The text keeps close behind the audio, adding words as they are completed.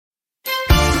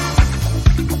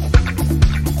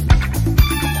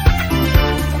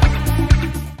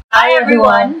Hi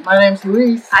everyone. My name's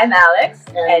Luis. I'm Alex,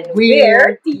 and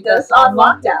we're Titos on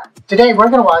Lockdown. Today we're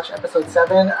gonna watch episode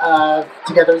 7 of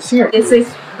Together This Year. This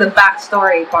is the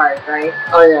backstory part, right?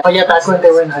 Oh yeah, back when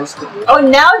they were in high school. Oh,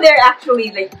 now they're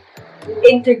actually like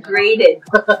integrated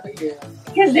Yeah.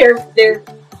 because they're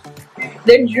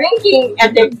drinking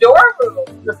at their dorm room.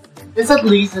 This at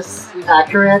least is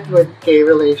accurate with gay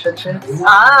relationships.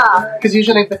 Ah, Because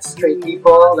usually if it's straight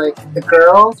people, like the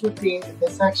girls would be in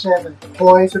this section and the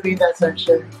boys would be in that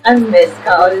section. I miss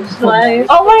college life.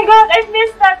 Oh my god, I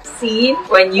miss that scene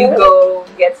when you go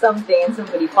get something and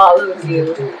somebody follows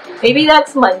you. Maybe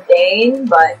that's mundane,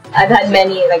 but I've had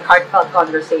many like heartfelt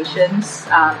conversations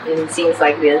in scenes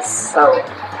like this, so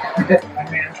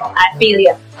I feel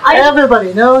ya.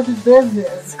 Everybody knows his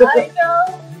business. I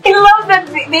know. I love that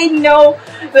they know,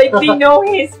 like they know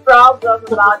his problem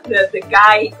about the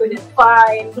guy he couldn't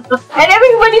find, and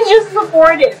everybody's just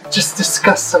supportive. Just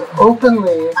discuss so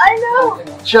openly. I know.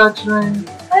 No judgment.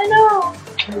 I know.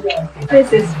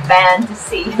 This is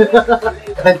fantasy.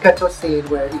 And then cut to a scene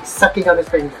where he's sucking on his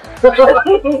finger.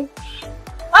 Oh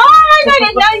my god!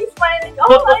 And now he's smiling.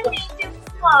 Oh, I made him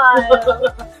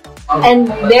smile. And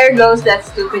there goes that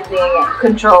stupid thing.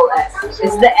 Control S.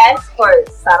 Is the S for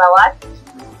Sarawat?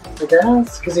 I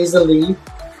guess, because he's the lead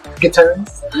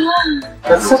guitarist.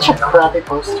 That's such a crappy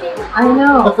poster. I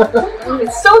know.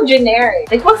 It's so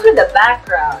generic. Like, what's with the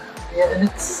background? Yeah, and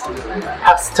it's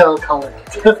pastel colored.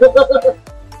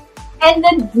 And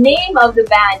the name of the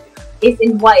band is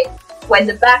in white when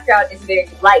the background is very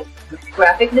light.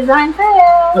 Graphic design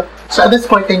fail. So at this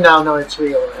point, they now know it's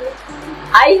real, right?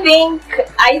 I think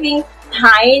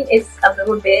Tyne is a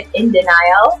little bit in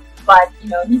denial, but you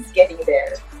know he's getting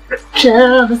there.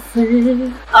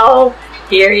 Jealousy. Oh,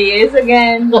 here he is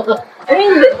again. I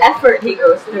mean, the effort he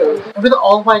goes through. With the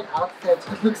all-white outfits,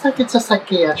 it looks like it's a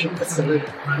psychiatric facility.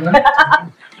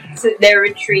 It's their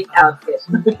retreat outfit.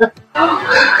 I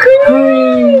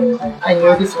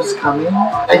knew this was coming.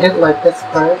 I didn't like this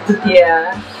part.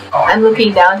 Yeah. I'm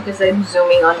looking down because I'm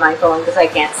zooming on my phone because I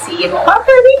can't see it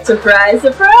properly. Surprise,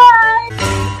 surprise!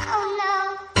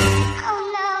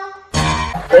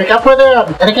 Break up with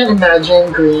him! And I can't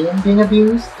imagine Green being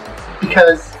abused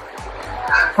because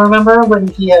remember when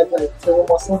he had like 2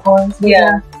 Muslim horns? with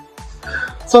Yeah. him?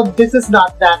 So this is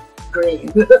not that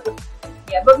Green.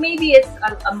 Yeah, but maybe it's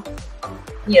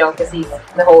you know, because he's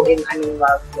the whole I'm in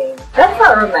love thing. That's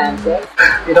not romantic.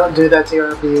 You don't do that to your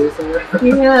abuser.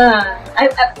 Yeah.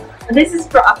 This is a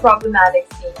problematic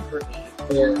scene for me.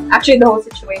 Yeah. Actually, the whole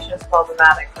situation is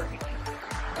problematic for me.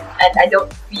 And I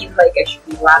don't feel like I should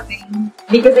be laughing.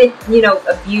 Because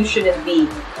abuse shouldn't be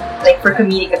like for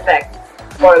comedic effect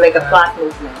or like a plot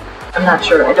movement. I'm not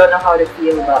sure. I don't know how to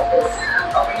feel about this.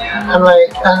 I'm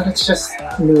like, let's just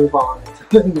move on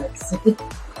to the next scene.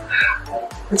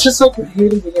 It's just like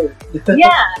really weird.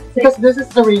 Yeah. Because this is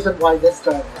the reason why this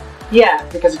started. Yeah.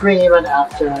 Because Green went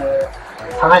after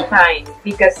Tyne. Tyne.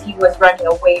 Because he was running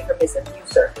away from his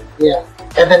abuser. Yeah.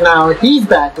 And then now he's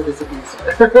back with his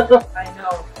abuser. I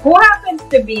know. Who happens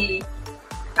to be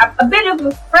a bit of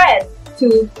a friend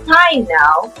to Tyne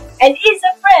now, and is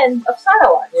a friend of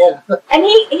Sarawat. Yeah. And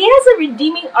he has a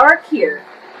redeeming arc here,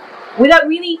 without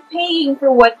really paying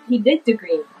for what he did to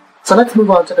Green. So let's move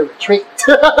on to the retreat.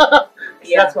 Yeah.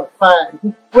 That's what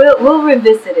fun. We'll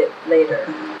revisit it later,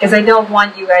 because I don't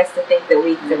want you guys to think that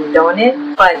we condone it,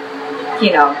 but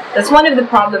that's one of the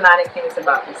problematic things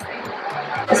about this thing.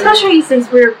 Especially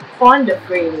since we're fond of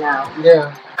Green now.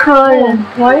 Yeah. Crying.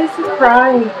 Why is he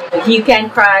crying? He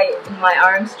can't cry in my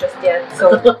arms just yet,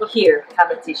 so here, have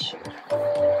a tissue.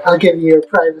 I'll give you your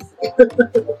privacy.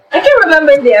 I can't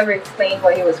remember if they ever explained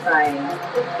why he was crying.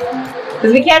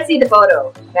 Because we can't see the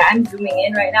photo. Yeah, I'm zooming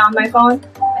in right now on my phone.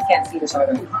 I can't see the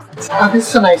photo. Oh, this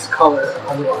is a nice color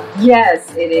on one. Yes,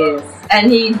 it is.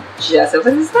 And he just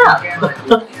opens his mouth.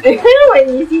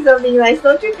 When you see something nice,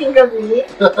 don't you think of me?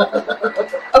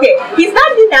 Okay, he's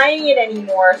not denying it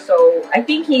anymore, so I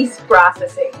think he's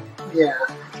processing. Yeah.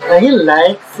 And he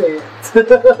likes it.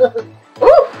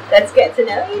 Ooh, let's get to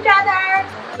know each other.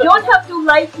 You don't have to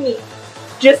like me.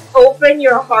 Just open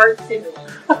your heart to me.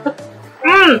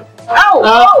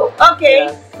 Oh, okay.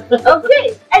 Yes.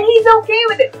 Okay. And he's okay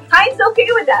with it. Tyne's okay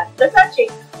with that. The touching.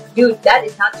 Dude, that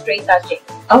is not straight touching.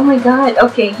 Oh my god,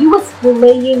 okay. He was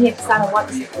playing him. Sarawat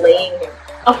was playing him.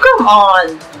 Oh, come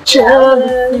on.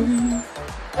 Jealous.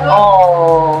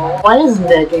 Oh. Why is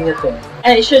negging a thing?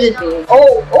 And it shouldn't be.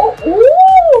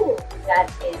 Ooh. That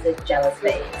is a jealous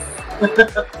face.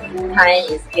 Tyne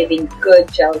is giving good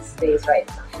jealous face right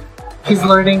now. He's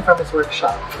learning from his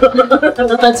workshop.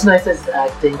 That's nice as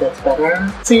acting, that's better.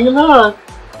 See, look.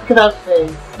 Look at that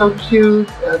face. So cute.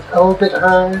 A little bit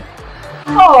hurt.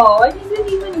 Oh, I didn't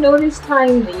even notice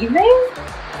time leaving.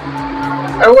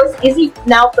 Or is he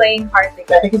now playing hard to I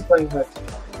get? think he's playing hurt.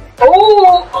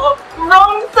 Oh,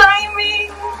 wrong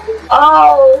timing.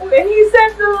 Oh, and he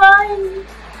said the line.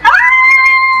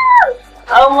 Ah!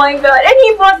 Oh my god! And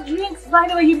he bought drinks. By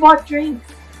the way, he bought drinks.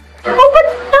 Oh, but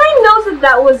Time knows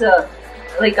that was a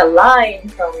line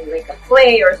from like a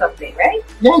play or something, right?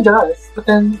 Yeah, he does. But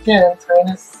then again, Time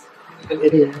is like an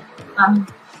idiot.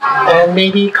 And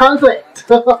maybe conflict.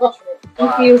 He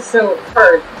feels so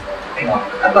hurt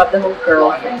about the whole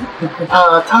girl thing.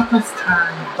 Topless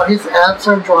Time. But his abs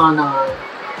are drawn on.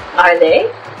 Are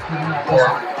they?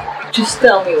 Yeah. Just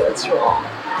tell me what's wrong.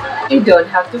 You don't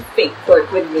have to fake flirt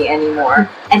with me anymore.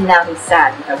 And now he's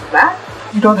sad because of that.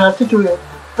 You don't have to do it.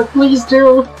 But please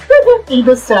do. See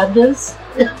the sadness?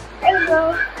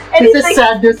 Hello. And It's it's a like,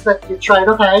 sadness that you try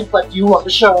to hide, but you want to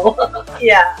show.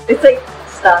 yeah, it's like,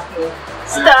 stop me.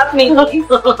 Stop me, please.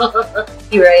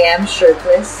 Here I am,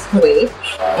 shirtless. Wait.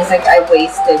 It's like I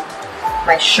wasted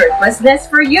my shirtlessness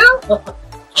for you?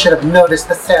 Should have noticed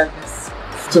the sadness.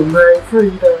 To my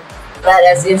freedom.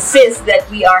 Let us insist that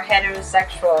we are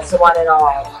heterosexuals, one and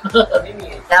all.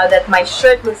 Now that my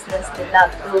shirtlessness did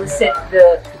not elicit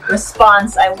the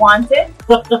response I wanted,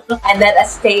 and let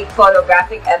us take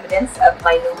photographic evidence of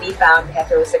my newly found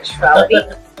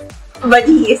heterosexuality. But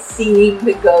he is seeing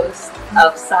the ghost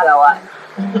of Sarawat.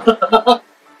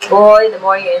 Boy, the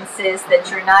more you insist that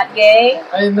you're not gay.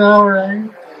 I know, right?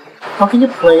 How can you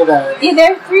play that? Yeah,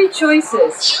 there are three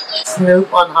choices.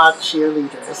 Snoop on hot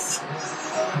cheerleaders.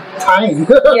 Time.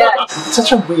 Yeah. It's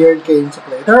such a weird game to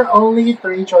play. There are only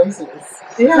 3 choices.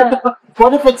 Yeah.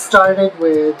 What if it started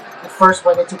with the first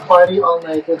one to party all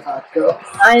night with hot girls?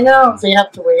 I know. So you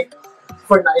have to wait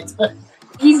for nighttime.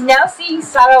 He's now seeing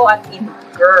Sarawat in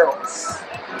girls.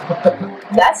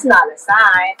 That's not a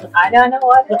sign. I don't know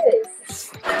what it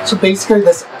is. So basically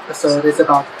this episode is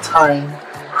about Time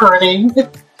hurting.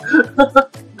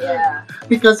 Yeah.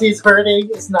 Because he's hurting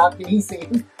is not being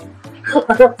seen or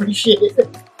appreciated.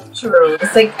 True.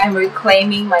 It's like I'm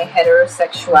reclaiming my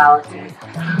heterosexuality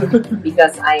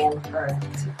because I am hurt.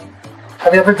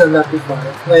 Have you ever done that before?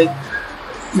 Like,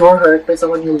 you were hurt by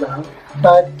someone you love,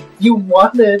 but you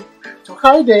wanted to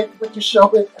hide it, but you show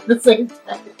it at the same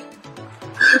time.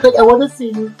 Like, I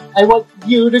want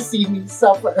you to see me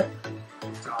suffer.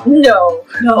 No.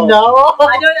 No?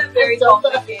 I don't have very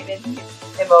complicated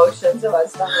emotions about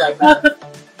stuff like that.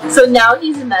 So now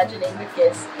he's imagining the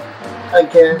kiss.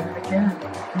 Again.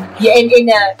 Yeah,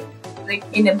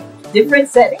 in a different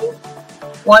setting.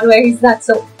 One where he's not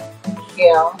so,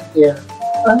 Yeah.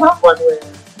 One way.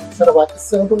 Sort of what is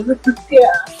sober.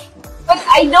 Yeah. But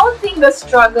I don't think the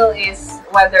struggle is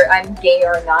whether I'm gay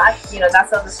or not.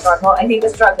 That's not the struggle. I think the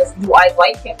struggle is, do I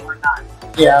like him or not?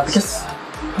 Yeah, because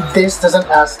this doesn't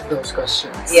ask those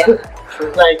questions. Yeah.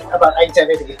 Like, about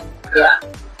identity. Yeah.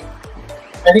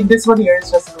 I think this one here is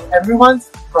just everyone's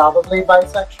probably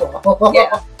bisexual.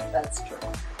 Yeah, that's true.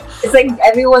 It's like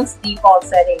everyone's default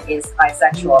setting is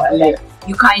bisexual, and then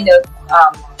you kind of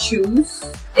choose.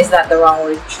 Is that the wrong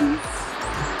word? Choose.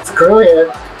 Screw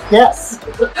it. Yes.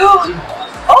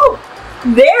 Oh,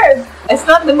 there! It's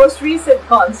not the most recent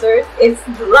concert. It's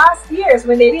last year's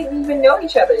when they didn't even know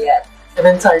each other yet. And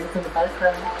then Time in the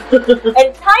background.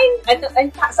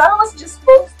 And Sarah was just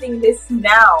posting this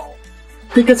now.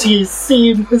 Because he's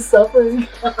seen the suffering.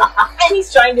 And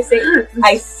he's trying to say,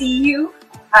 I see you,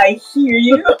 I hear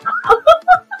you.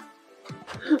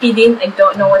 PD, I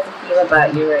don't know what to feel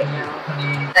about you right now.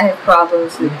 I have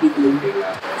problems with PD,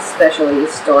 especially the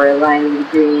storyline with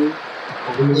Green.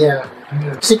 Yeah.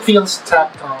 Because it feels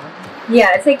tapped on.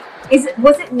 Yeah, it's like,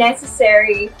 was it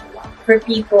necessary for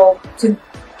people to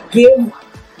give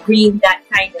Green that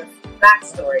kind of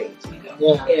backstory?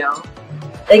 Yeah.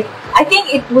 Like, I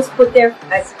think it was put there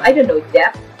as, I don't know,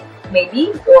 depth,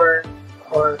 maybe, or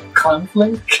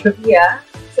conflict. Yeah.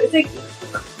 So it's like,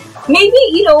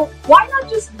 maybe, why not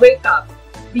just break up?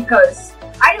 Because,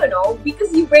 I don't know,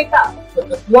 because you break up.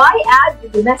 Why add the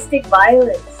domestic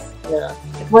violence? Yeah.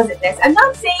 It wasn't necessary. I'm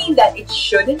not saying that it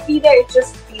shouldn't be there, it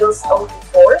just feels so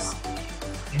forced.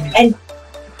 And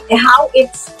how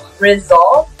it's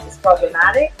resolved is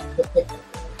problematic.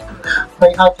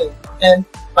 By hugging and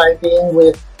by being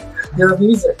with your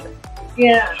abuser.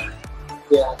 Yeah.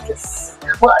 Yeah, because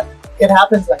it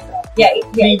happens like that. Yeah.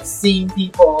 We've seen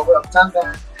people who have done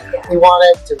that. Yeah. We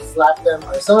wanted to slap them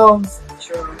ourselves.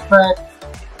 True. But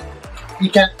you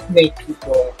can't make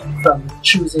people from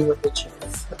choosing what they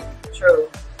choose. True.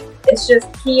 It's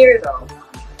just here though.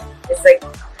 It's like,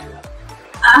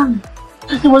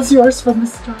 It was yours from the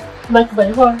start, like my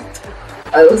heart.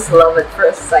 I was love at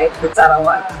first sight with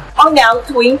Sarawat. Oh, now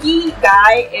Twinkie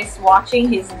guy is watching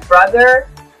his brother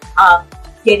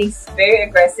getting very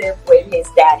aggressive with his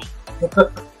daddy.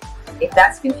 If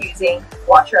that's confusing,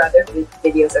 watch our other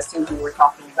videos as to who we're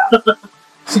talking about.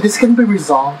 See, this can be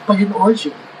resolved by an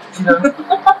orgy. You know?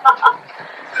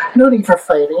 No need for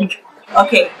fighting.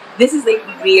 Okay, this is like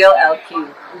real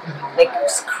LQ. Like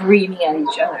screaming at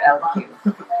each other LQ.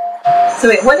 So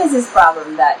wait, what is his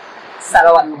problem? That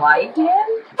Sarawat lied to him?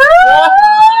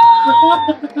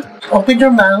 Open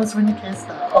your mouths when you kiss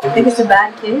now. I think it's a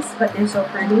bad kiss, but they're so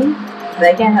pretty. But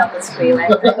I can't help but scream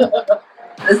at them.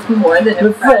 That's more than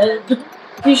a friend.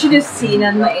 You should have seen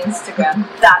on my Instagram.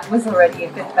 That was already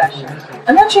a confession.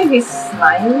 I'm not sure if he's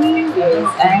smiling or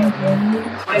he's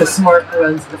angry. The smart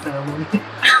runs the family.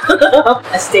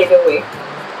 I stayed away.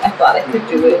 I thought I could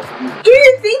do it. Do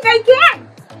you think I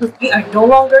can? We are no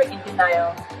longer in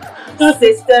denial.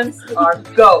 Systems are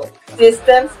go.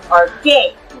 Systems are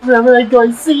gay. Whenever I go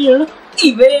and see you.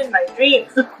 Even in my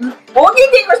dreams. Won't you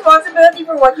take responsibility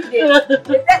for what you did?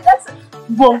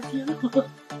 Won't you?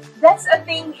 That's a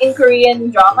thing in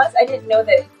Korean dramas. I didn't know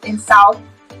that in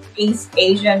Southeast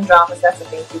Asian dramas that's a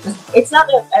thing because it's not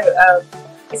a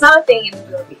thing in the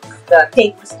Philippines. The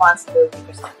take responsibility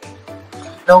for something.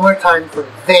 No more time for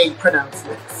they pronounce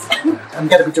this. I'm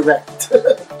gonna be direct.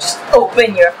 Just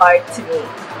open your heart to me.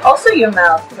 Also your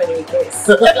mouth when we kiss.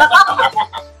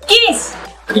 Kiss!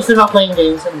 At least they're not playing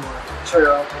games anymore.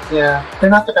 True. Yeah. They're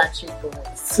not the Backstreet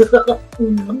Boys.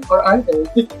 Or are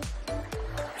they?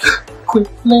 Quit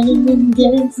playing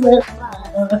games with my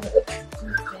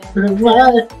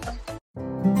heart.